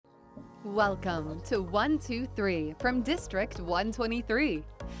Welcome to 123 from District 123,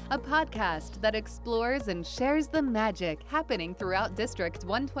 a podcast that explores and shares the magic happening throughout District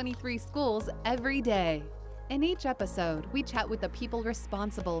 123 schools every day. In each episode, we chat with the people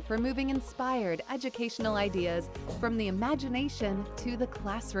responsible for moving inspired educational ideas from the imagination to the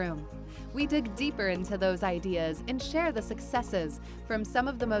classroom. We dig deeper into those ideas and share the successes from some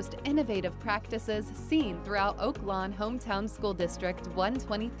of the most innovative practices seen throughout Oak Lawn Hometown School District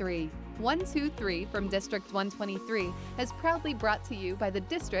 123. 123 from District 123 is proudly brought to you by the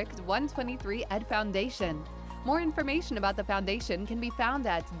District 123 Ed Foundation. More information about the foundation can be found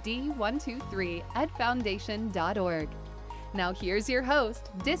at d123edfoundation.org. Now here's your host,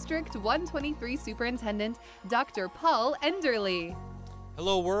 District 123 Superintendent, Dr. Paul Enderle.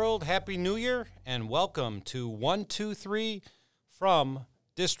 Hello world, Happy New Year, and welcome to 123 from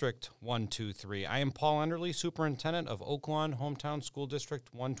District 123. I am Paul Enderle, Superintendent of Oak Lawn Hometown School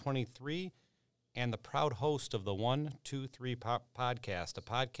District 123, and the proud host of the 123 podcast, a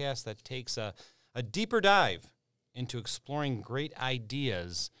podcast that takes a deeper dive into exploring great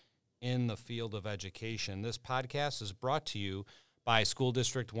ideas in the field of education. This podcast is brought to you by School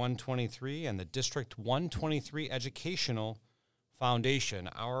District 123 and the District 123 Educational Foundation.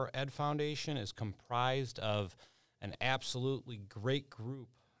 Our Ed Foundation is comprised of an absolutely great group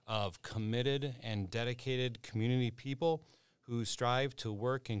of committed and dedicated community people who strive to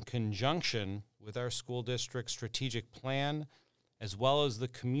work in conjunction with our school district's strategic plan, as well as the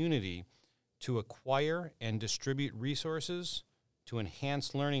community, to acquire and distribute resources to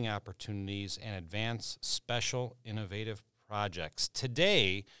enhance learning opportunities and advance special innovative projects.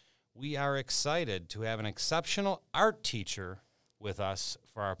 Today, we are excited to have an exceptional art teacher with us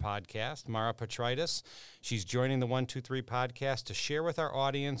for our podcast, Mara Petritis. She's joining the 123 podcast to share with our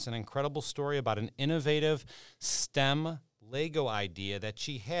audience an incredible story about an innovative STEM Lego idea that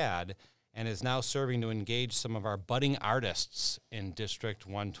she had and is now serving to engage some of our budding artists in District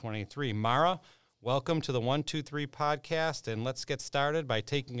 123. Mara, welcome to the 123 podcast, and let's get started by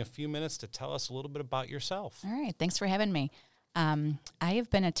taking a few minutes to tell us a little bit about yourself. All right, thanks for having me. I have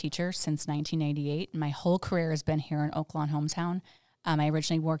been a teacher since 1998. My whole career has been here in Oak Lawn Hometown. I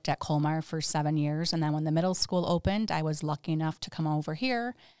originally worked at Colmar for 7 years, and then when the middle school opened, I was lucky enough to come over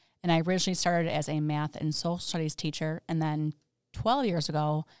here, and I originally started as a math and social studies teacher, and then 12 years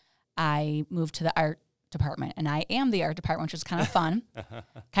ago, I moved to the art department, and I am the art department, which is kind of fun,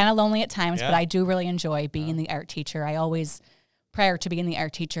 kind of lonely at times, but I do really enjoy being the art teacher. Prior to being the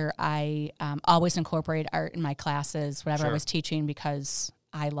art teacher, I always incorporated art in my classes, whatever I was teaching, because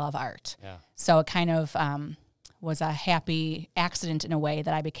I love art. Yeah. So it kind of was a happy accident in a way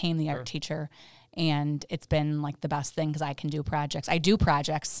that I became the art teacher, and it's been like the best thing because I can do projects. I do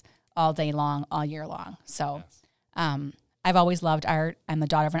projects all day long, all year long. So I've always loved art. I'm the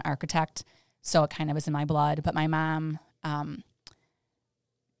daughter of an architect, so it kind of is in my blood. But my mom...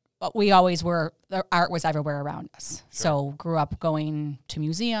 But we always were, the art was everywhere around us. So grew up going to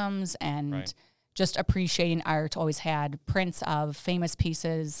museums and just appreciating art. Always had prints of famous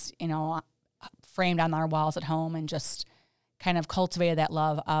pieces, framed on our walls at home, and just kind of cultivated that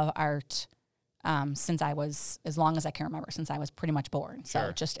love of art since I was, as long as I can remember, since I was pretty much born.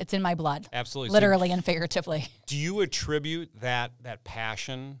 So it's in my blood. Absolutely. Literally and figuratively. Do you attribute that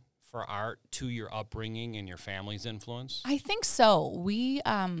passion for art to your upbringing and your family's influence? I think so.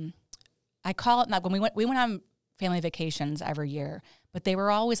 I call it, when we went on family vacations every year, but they were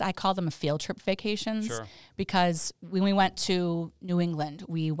always, I call them field trip vacations, because when we went to New England,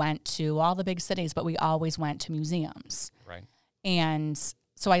 we went to all the big cities, but we always went to museums. Right. And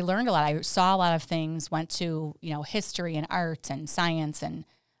so I learned a lot. I saw a lot of things, went to, history and art and science, and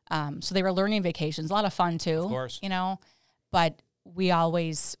so they were learning vacations, a lot of fun too. Of course. But we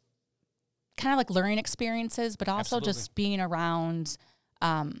always kind of like learning experiences, but also just being around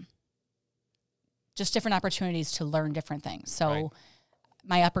just different opportunities to learn different things. So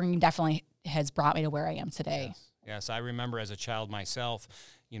my upbringing definitely has brought me to where I am today. Yes, I remember as a child myself,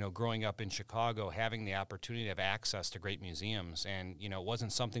 growing up in Chicago, having the opportunity to have access to great museums. And, it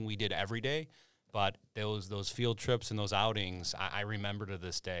wasn't something we did every day, but those field trips and those outings, I remember to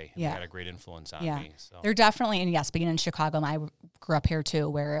this day. Yeah. They had a great influence on me. So. They're definitely, and yes, being in Chicago, I grew up here too,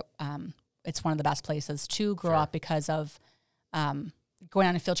 where it's one of the best places to grow up because of going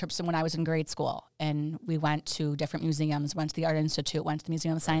on field trips when I was in grade school. And we went to different museums, went to the Art Institute, went to the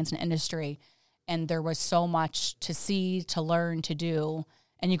Museum of Science and Industry. And there was so much to see, to learn, to do.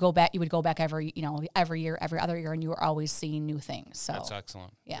 And you would go back every year, every other year, and you were always seeing new things. So that's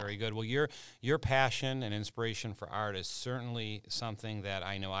excellent. Yeah. Very good. Well, your passion and inspiration for art is certainly something that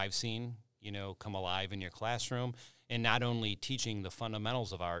I know I've seen come alive in your classroom, and not only teaching the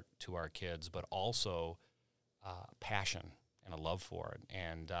fundamentals of art to our kids, but also passion and a love for it.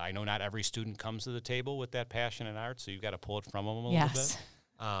 And I know not every student comes to the table with that passion in art, so you've got to pull it from them a little bit.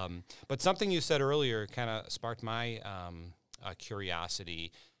 But something you said earlier kind of sparked my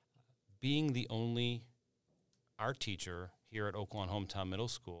curiosity. Being the only art teacher here at Oaklawn Hometown Middle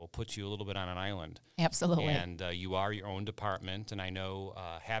School puts you a little bit on an island. Absolutely. And you are your own department, and I know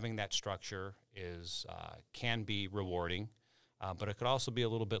having that structure can be rewarding, but it could also be a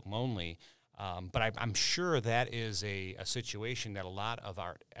little bit lonely. But I'm sure that is a situation that a lot of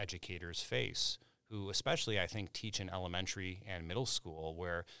art educators face, who especially, I think, teach in elementary and middle school,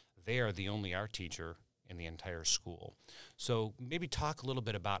 where they are the only art teacher in the entire school. So maybe talk a little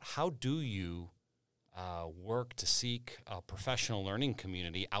bit about how do you work to seek a professional learning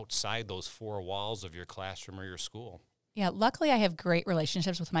community outside those four walls of your classroom or your school? Yeah, luckily I have great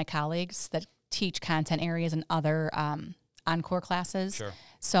relationships with my colleagues that teach content areas and other encore classes. Sure.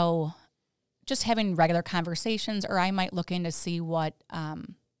 So just having regular conversations, or I might look in to see what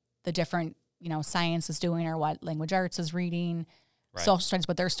the different, science is doing, or what language arts is reading, Right. social studies,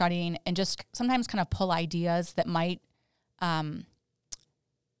 what they're studying, and just sometimes kind of pull ideas that might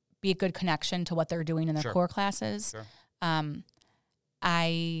be a good connection to what they're doing in their Sure. core classes. Sure.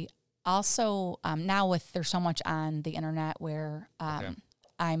 I also, now there's so much on the internet where Okay.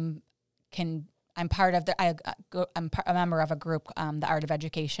 I'm part of I'm a member of a group, the Art of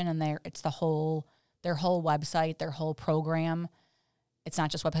Education, and it's their whole website, their whole program. It's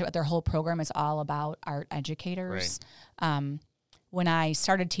not just website, but their whole program is all about art educators. When I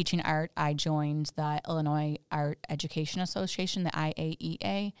started teaching art, I joined the Illinois Art Education Association, the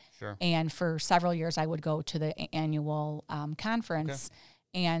IAEA. Sure. And for several years, I would go to the annual conference.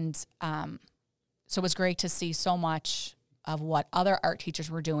 Okay. And so it was great to see so much of what other art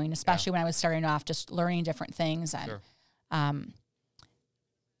teachers were doing, especially when I was starting off, just learning different things. And Sure.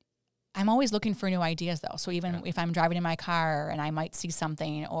 I'm always looking for new ideas, though. So even if I'm driving in my car and I might see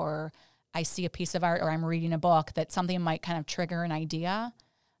something, or I see a piece of art, or I'm reading a book, that something might kind of trigger an idea.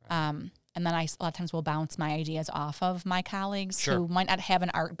 And then a lot of times will bounce my ideas off of my colleagues Sure. who might not have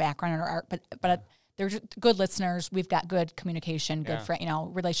an art background or art, but they're just good listeners. We've got good communication, good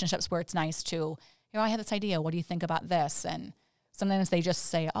relationships where it's nice to, I had this idea. What do you think about this? And sometimes they just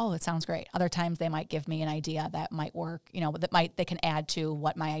say, oh, it sounds great. Other times they might give me an idea that might work, they can add to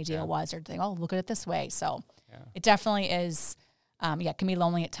what my idea was, or think, oh, look at it this way. So it definitely is. It can be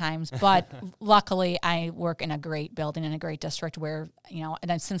lonely at times, but luckily I work in a great building in a great district where,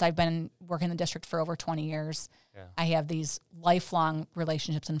 and since I've been working in the district for over 20 years, I have these lifelong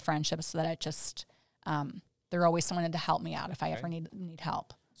relationships and friendships that they're always someone to help me out if I ever need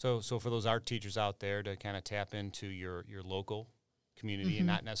help. So for those art teachers out there to kind of tap into your local community, and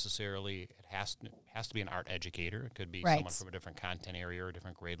not necessarily it has to be an art educator. It could be someone from a different content area or a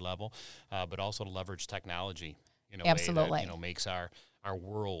different grade level, but also to leverage technology in a way that makes our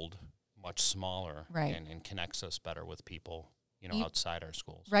world much smaller, and connects us better with people outside our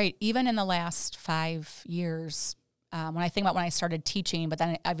schools. Right. Even in the last 5 years, when I think about when I started teaching, but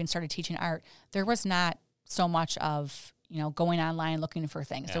then I've been started teaching art, there was not so much of going online looking for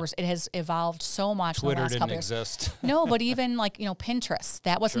things. It has evolved so much. Twitter in the last didn't couple exist. Years. No, but even Pinterest.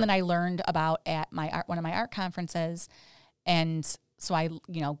 That was something I learned about at one of my art conferences, and so I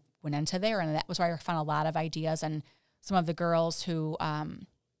went into there, and that was where I found a lot of ideas. And some of the girls who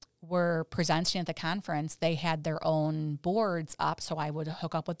were presenting at the conference, they had their own boards up, so I would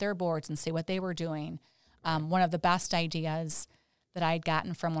hook up with their boards and see what they were doing. One of the best ideas that I'd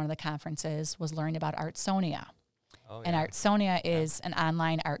gotten from one of the conferences was learning about Artsonia. And Artsonia is an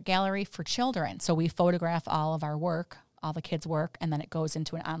online art gallery for children. So we photograph all of our work, all the kids' work, and then it goes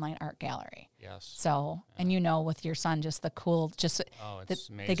into an online art gallery. Yes. So, and with your son, just the cool, it's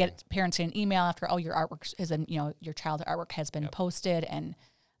amazing. They get parents an email after, your artwork is your child's artwork has been posted, and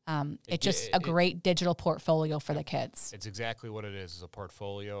it's just a great digital portfolio for the kids. It's exactly what it is. It's a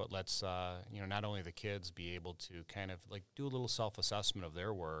portfolio. It lets, not only the kids be able to kind of do a little self-assessment of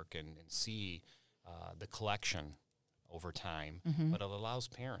their work and see the collection over time, but it allows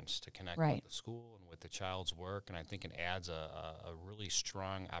parents to connect with the school and with the child's work, and I think it adds a really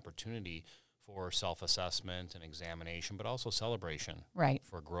strong opportunity for self-assessment and examination, but also celebration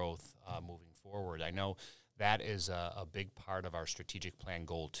for growth moving forward. I know that is a big part of our strategic plan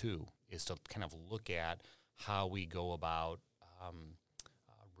goal, too, is to kind of look at how we go about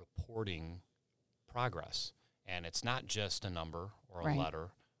reporting progress. And it's not just a number or a letter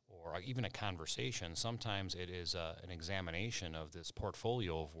or even a conversation. Sometimes it is an examination of this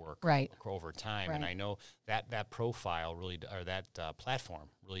portfolio of work Right. over time. Right. And I know that profile really, or that platform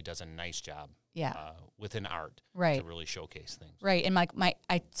really does a nice job Yeah. within art Right. to really showcase things. Right. And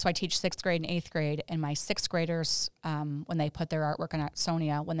so I teach 6th grade and 8th grade, and my 6th graders, when they put their artwork on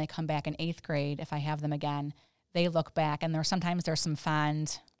Artsonia, when they come back in 8th grade, if I have them again, they look back, and sometimes there's some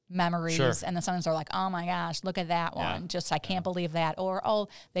fond memories, Sure. and then sometimes they're like, oh my gosh, look at that Yeah. one. Just, I can't believe that. Or, oh,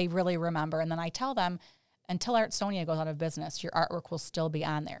 they really remember. And then I tell them, until Artsonia goes out of business, your artwork will still be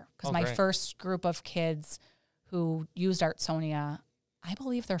on there. Because my great. first group of kids who used Artsonia, I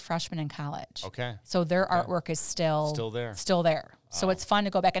believe they're freshmen in college. Okay. So their artwork is still there. Still there. So it's fun to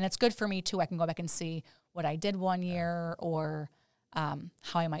go back, and it's good for me too. I can go back and see what I did one year, or how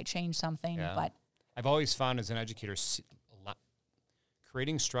I might change something. Yeah. But I've always found as an educator,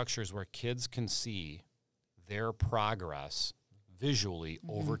 creating structures where kids can see their progress visually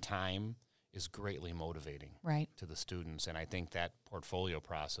over time is greatly motivating right. to the students. And I think that portfolio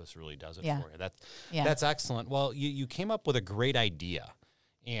process really does it Yeah. for you. Yeah. That's excellent. Well, you came up with a great idea,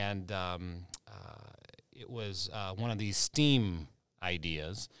 and it was one of these STEAM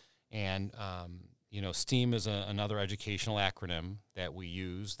ideas. And, STEAM is another educational acronym that we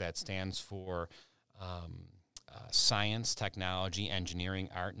use that stands for science, technology, engineering,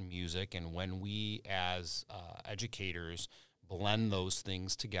 art, and music. And when we as educators blend those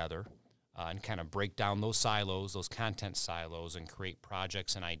things together and kind of break down those silos, those content silos, and create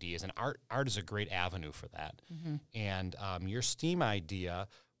projects and ideas, and art is a great avenue for that. Mm-hmm. And your STEAM idea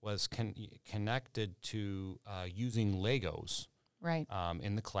was connected to using Legos Right.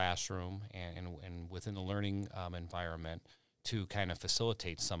 in the classroom and within the learning environment to kind of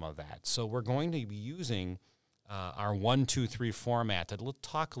facilitate some of that. So we're going to be using our 1, 2, 3 format to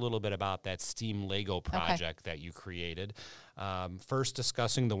talk a little bit about that STEAM Lego project that you created. First,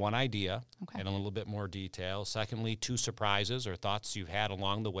 discussing the one idea in a little bit more detail. Secondly, 2 surprises or thoughts you've had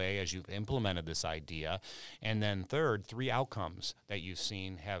along the way as you've implemented this idea. And then third, 3 outcomes that you've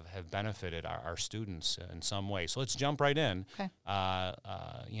seen have benefited our students in some way. So let's jump right in. Okay.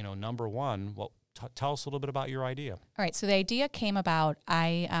 Number one, tell us a little bit about your idea. All right. So the idea came about,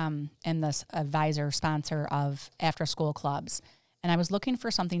 I am this advisor, sponsor of after-school clubs, and I was looking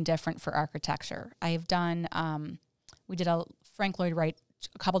for something different for architecture. I've done, we did a Frank Lloyd Wright,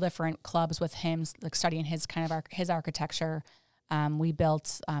 a couple different clubs with him, like studying his kind of his architecture. We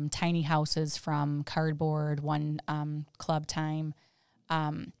built tiny houses from cardboard one club time.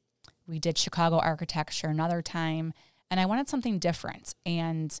 We did Chicago architecture another time, and I wanted something different.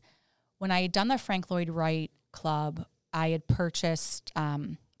 And when I had done the Frank Lloyd Wright Club, I had purchased,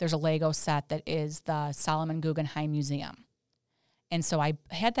 there's a Lego set that is the Solomon Guggenheim Museum. And so I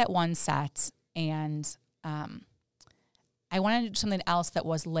had that one set, and I wanted to do something else that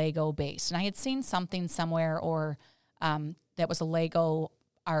was Lego based. And I had seen something somewhere or that was a Lego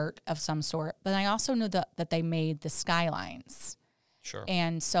art of some sort, but I also knew that they made the skylines. Sure.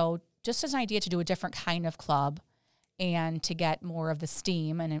 And so just as an idea to do a different kind of club, and to get more of the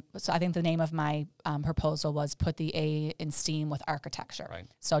STEAM. And so I think the name of my proposal was put the A in STEAM with architecture. Right.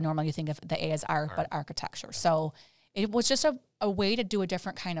 So normally you think of the A as art. But architecture. So it was just a way to do a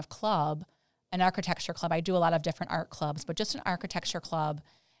different kind of club, an architecture club. I do a lot of different art clubs, but just an architecture club,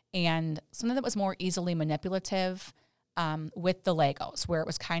 and something that was more easily manipulative with the Legos, where it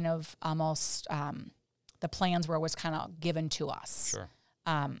was kind of almost, the plans were was kind of given to us. Sure.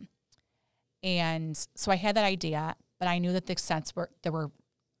 And so I had that idea, but I knew that the sets there were,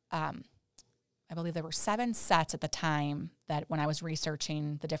 I believe there were 7 sets at the time that when I was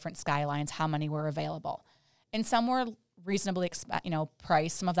researching the different skylines, how many were available. And some were reasonably,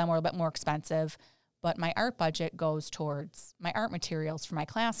 priced. Some of them were a bit more expensive, but my art budget goes towards my art materials for my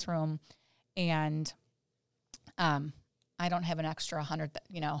classroom. And, I don't have an extra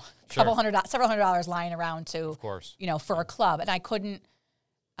 $100, several hundred dollars lying around to, Of course. for a club. And I couldn't,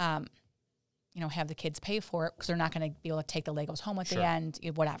 have the kids pay for it because they're not going to be able to take the Legos home at the end,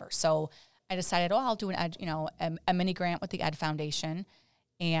 whatever. So I decided, I'll do a mini grant with the Ed Foundation.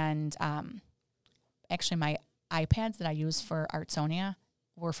 And actually my iPads that I use for Artsonia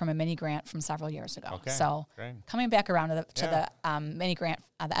were from a mini grant from several years ago. Okay, So great. coming back around to the mini grant,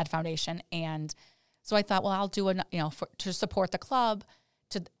 the Ed Foundation. And so I thought, well, I'll do to support the club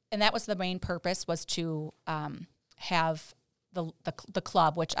and that was the main purpose, was to have the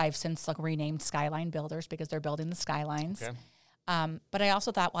club, which I've since renamed Skyline Builders because they're building the skylines. Okay. But I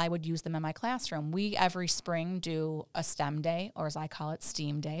also thought, well, I would use them in my classroom. We every spring do a STEM day, or as I call it,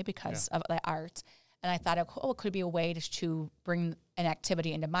 STEAM day, because of the art. And I thought, it could be a way to bring an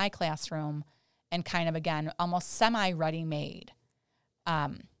activity into my classroom and kind of, again, almost semi-ready-made.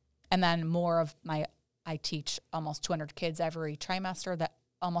 And then I teach almost 200 kids every trimester, that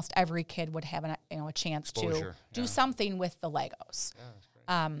almost every kid would have a chance Exposure, to do something with the Legos. Yeah, that's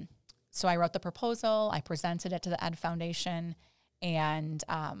great. So I wrote the proposal, I presented it to the Ed Foundation, and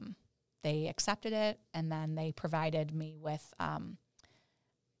they accepted it, and then they provided me with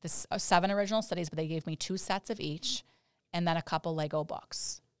 7 original studies, but they gave me 2 sets of each, and then a couple Lego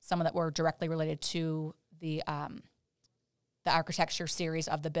books, some of that were directly related to the architecture series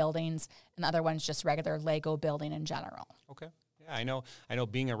of the buildings, and the other one's just regular Lego building in general. Okay. Yeah, I know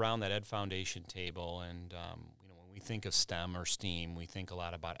being around that Ed Foundation table, and when we think of STEM or STEAM, we think a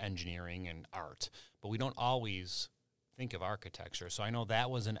lot about engineering and art, but we don't always think of architecture. So I know that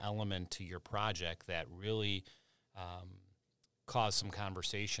was an element to your project that really caused some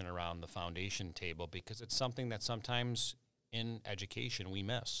conversation around the foundation table, because it's something that sometimes in education we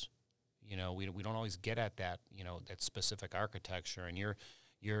miss. We don't always get at that, that specific architecture, and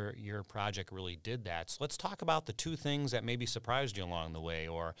your project really did that. So let's talk about the 2 things that maybe surprised you along the way,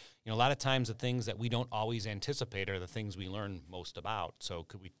 or a lot of times the things that we don't always anticipate are the things we learn most about. So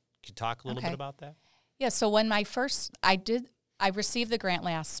could you talk a little bit about that? Yeah. So when I received the grant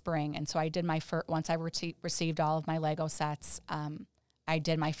last spring, and so I did my first. Once I received all of my Lego sets, I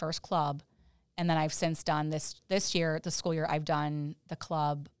did my first club, and then I've since done this year, the school year. I've done the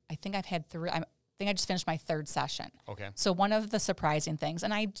club. I think I've had 3. I think I just finished my 3rd session. Okay. So one of the surprising things,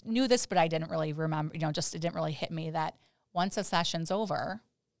 and I knew this, but I didn't really remember. It didn't really hit me that once a session's over,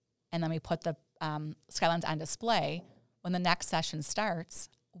 and then we put the Skylines on display, when the next session starts,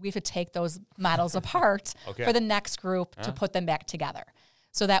 we have to take those models apart for the next group to put them back together.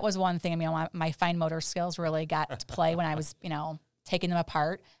 So that was one thing. My fine motor skills really got to play when I was, taking them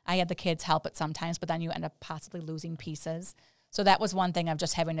apart. I had the kids help it sometimes, but then you end up possibly losing pieces. So that was one thing of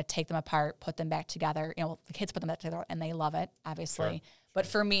just having to take them apart, put them back together. The kids put them back together, and they love it, obviously. Sure. But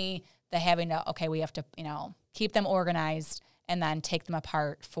for me, the having to, we have to, keep them organized and then take them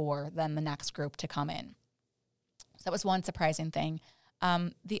apart for then the next group to come in. So that was one surprising thing.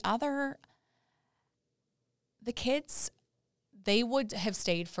 The other, the kids, they would have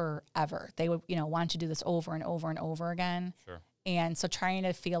stayed forever. They would, want to do this over and over and over again. Sure. And so trying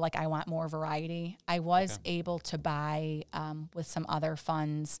to feel like I want more variety, I was able to buy, with some other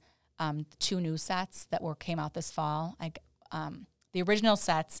funds, 2 new sets that came out this fall. The original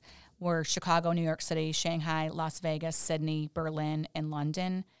sets were Chicago, New York City, Shanghai, Las Vegas, Sydney, Berlin, and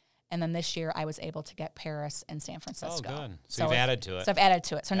London. And then this year I was able to get Paris and San Francisco. Oh, good. So you've added to it. So I've added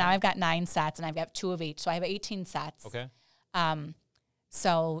to it. So now I've got 9 sets, and I've got 2 of each. So I have 18 sets. Okay.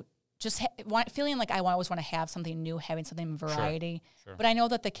 So just feeling like I always want to have something new, having something variety. Sure. But I know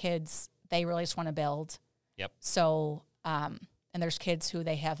that the kids, they really just want to build. Yep. So, and there's kids who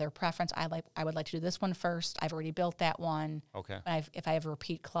they have their preference. I would like to do this one first. I've already built that one. Okay. If I have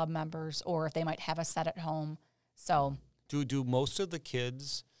repeat club members, or if they might have a set at home. So do most of the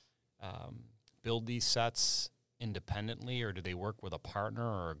kids build these sets independently, or do they work with a partner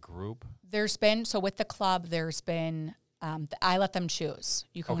or a group? With the club, there's been, I let them choose.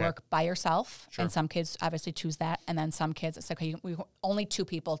 You can work by yourself, and some kids obviously choose that, and then some kids, it's okay, we only 2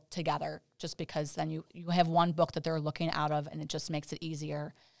 people together, just because then you have one book that they're looking out of, and it just makes it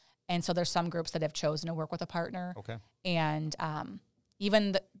easier. And so there's some groups that have chosen to work with a partner. Okay. And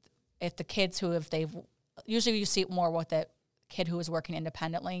even if the kids usually you see it more with the kid who is working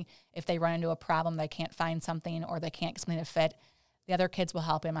independently, if they run into a problem, they can't find something, or they can't get something to fit, the other kids will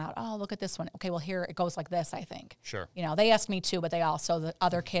help him out. Oh, look at this one. Okay, well, here it goes like this, I think. Sure. They ask me too, but they also, the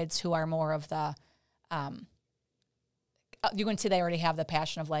other kids who are more of the, you can see they already have the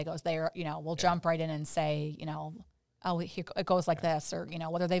passion of Legos. They're, will jump right in and say, oh, here it goes like this, or,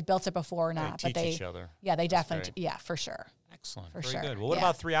 whether they've built it before or not. They teach each other. Yeah, they definitely, for sure. Excellent. Very good. Well, what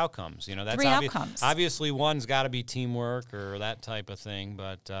about 3 outcomes? That's 3 outcomes. Obviously, one's got to be teamwork or that type of thing,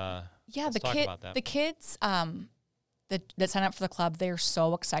 but let's talk about that. The kids that sign up for the club, they're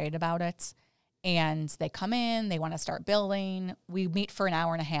so excited about it, and they come in, they want to start building. We meet for an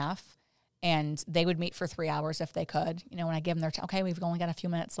hour and a half, and they would meet for 3 hours if they could. When I give them their okay, we've only got a few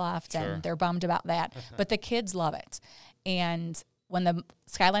minutes left, and they're bummed about that, but the kids love it. And when the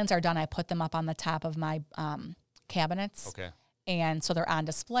Skylines are done, I put them up on the top of my cabinets. Okay. And so they're on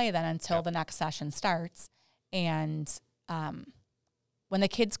display then until the next session starts. And when the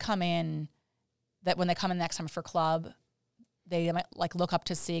kids come in, when they come in next time for club, they might look up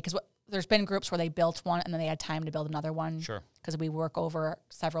to see, because there's been groups where they built one and then they had time to build another one. Sure. Because we work over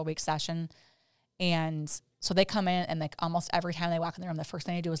several week session. And so they come in, and almost every time they walk in the room, the first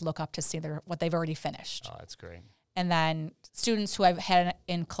thing they do is look up to see what they've already finished. Oh, that's great. And then students who I've had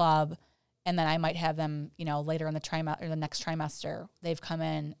in club, And then I might have them, later in the trimester or the next trimester, they've come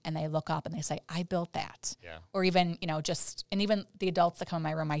in and they look up and they say, I built that. Yeah. Or even, and even the adults that come in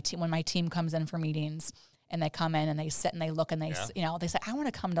my room, when my team comes in for meetings and they come in and they sit and they look and they, they say, I want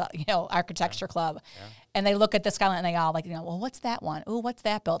to come to, architecture club. Yeah. And they look at the skyline and they all well, what's that one? Oh, what's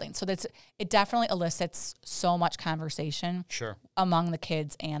that building? So it definitely elicits so much conversation among the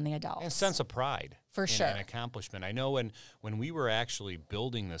kids and the adults. And a sense of pride. For sure. And accomplishment. I know when we were actually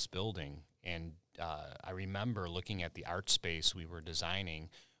building this building, and I remember looking at the art space we were designing,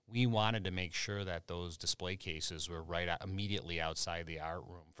 we wanted to make sure that those display cases were immediately outside the art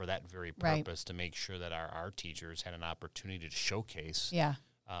room for that very purpose, to make sure that our art teachers had an opportunity to showcase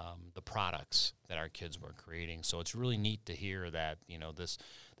the products that our kids were creating. So it's really neat to hear that,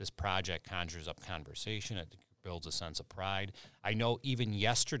 this project conjures up conversation. It builds a sense of pride. I know even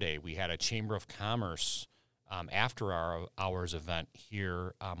yesterday we had a Chamber of Commerce after our hours event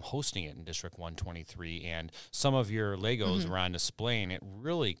here, hosting it in District 123, and some of your Legos were on display, and it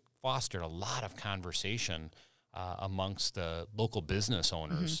really fostered a lot of conversation amongst the local business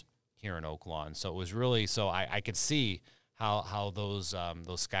owners here in Oak Lawn. So it was really, I could see how those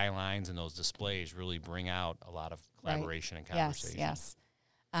skylines and those displays really bring out a lot of collaboration and conversation. Yes.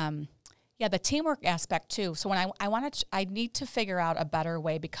 The teamwork aspect too. So when I need to figure out a better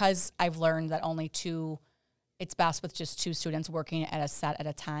way, because I've learned that it's best with just two students working at a set at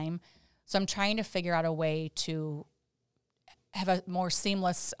a time. So I'm trying to figure out a way to have a more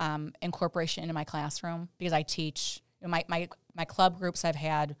seamless incorporation into my classroom, because I teach, my club groups, I've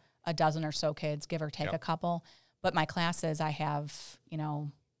had a dozen or so kids, give or take a couple, but my classes I have,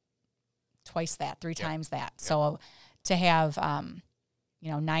 twice that, three times that. So to have,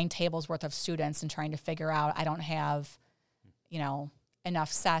 9 tables worth of students and trying to figure out, I don't have,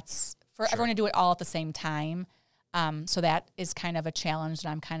 enough sets for everyone to do it all at the same time. So that is kind of a challenge that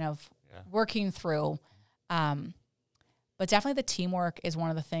I'm kind of working through. But definitely the teamwork is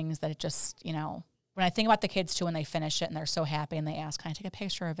one of the things that it just, when I think about the kids too, when they finish it and they're so happy and they ask, can I take a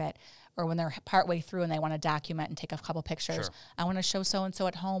picture of it? Or when they're partway through and they want to document and take a couple pictures. I want to show so-and-so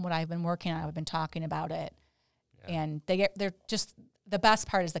at home what I've been working on. I've been talking about it. And they're just, the best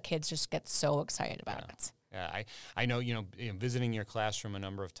part is the kids just get so excited about it. Yeah, I know, visiting your classroom a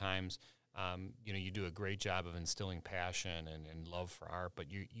number of times, you do a great job of instilling passion and love for art,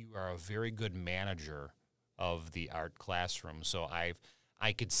 but you are a very good manager of the art classroom. So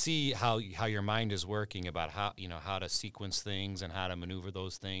I could see how your mind is working about how to sequence things and how to maneuver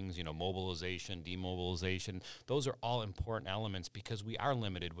those things, mobilization, demobilization. Those are all important elements because we are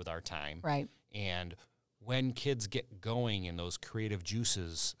limited with our time. Right. And when kids get going and those creative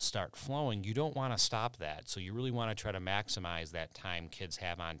juices start flowing, you don't want to stop that. So you really want to try to maximize that time kids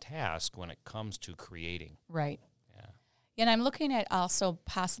have on task when it comes to creating. Right. Yeah. And I'm looking at also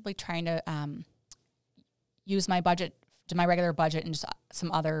possibly trying to use my budget, to my regular budget, and just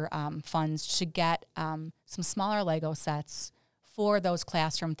some other funds to get some smaller Lego sets for those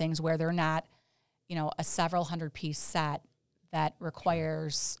classroom things where they're not, a several hundred piece set that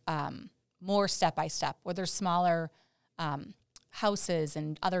requires more step-by-step, where there's smaller houses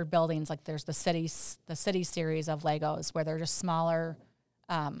and other buildings, like there's the city series of Legos, where they're just smaller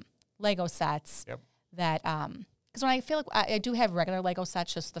Lego sets. Yep. That, because when I feel like I do have regular Lego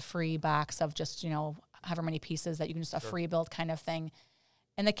sets, just the free box of just, however many pieces that you can just, a free build kind of thing.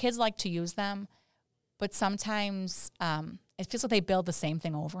 And the kids like to use them, but sometimes it feels like they build the same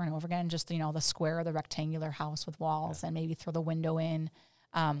thing over and over again, just, the square or the rectangular house with walls and maybe throw the window in.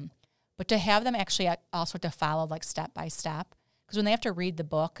 But to have them actually also to follow like step by step, because when they have to read the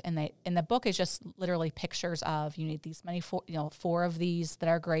book, and the book is just literally pictures of, you need these many 4 of these that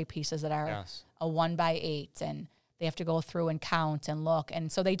are gray pieces that are a 1x8, and they have to go through and count and look,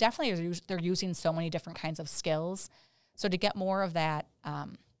 and so they definitely they're using so many different kinds of skills. So to get more of that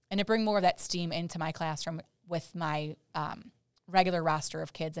and to bring more of that steam into my classroom with my regular roster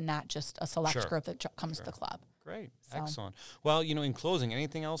of kids and not just a select group that comes to the club. Great. So. Excellent. Well, in closing,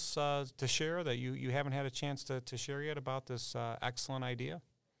 anything else to share that you haven't had a chance to share yet about this excellent idea?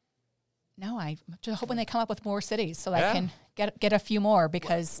 No, I'm just hoping they come up with more cities so I can get a few more,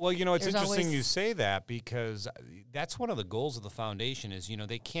 because well, it's interesting you say that, because that's one of the goals of the foundation is,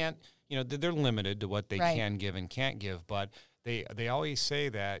 they can't, they're limited to what they can give and can't give, but they always say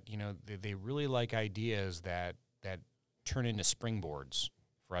that, they really like ideas that turn into springboards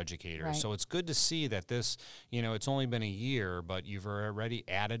for educators. Right. So it's good to see that this, it's only been a year, but you've already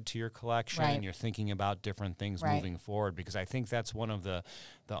added to your collection and you're thinking about different things moving forward, because I think that's one of the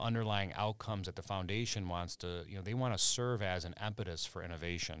underlying outcomes that the foundation wants to, they want to serve as an impetus for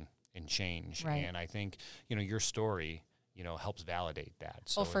innovation and change. Right. And I think, your story helps validate that.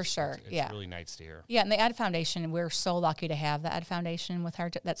 So for sure. It's really nice to hear. Yeah, and the Ed Foundation, we're so lucky to have the Ed Foundation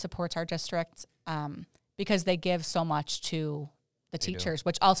that supports our district because they give so much to the teachers,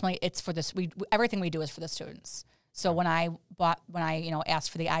 which ultimately it's for this. Everything we do is for the students. So when I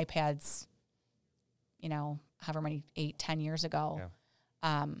asked for the iPads, however many 8-10 years ago,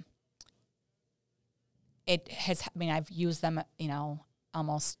 I've used them,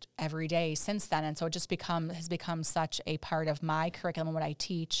 almost every day since then, and so it just has become such a part of my curriculum and what I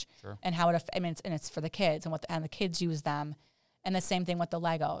teach, and how it's for the kids and the kids use them, and the same thing with the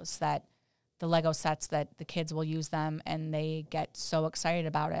Legos, that the Lego sets, that the kids will use them and they get so excited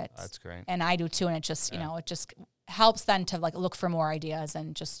about it. That's great, and I do too, and it just it just helps them to look for more ideas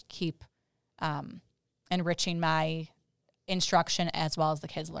and just keep enriching my instruction as well as the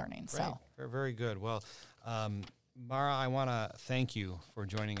kids learning. Great. So very good. Well. Mara, I want to thank you for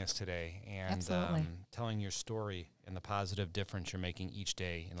joining us today and telling your story and the positive difference you're making each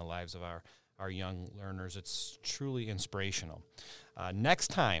day in the lives of our young learners. It's truly inspirational. Next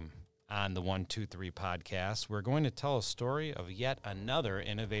time on the 123 podcast, we're going to tell a story of yet another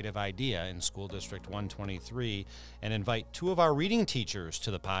innovative idea in School District 123 and invite two of our reading teachers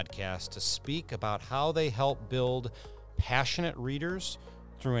to the podcast to speak about how they help build passionate readers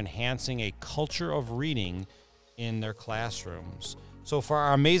through enhancing a culture of reading in their classrooms. So for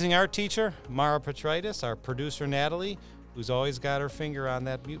our amazing art teacher, Mara Petritis, our producer, Natalie, who's always got her finger on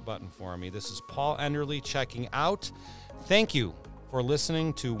that mute button for me, this is Paul Enderle checking out. Thank you for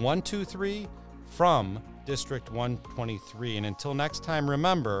listening to 123 from District 123. And until next time,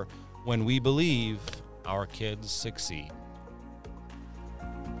 remember, when we believe, our kids succeed.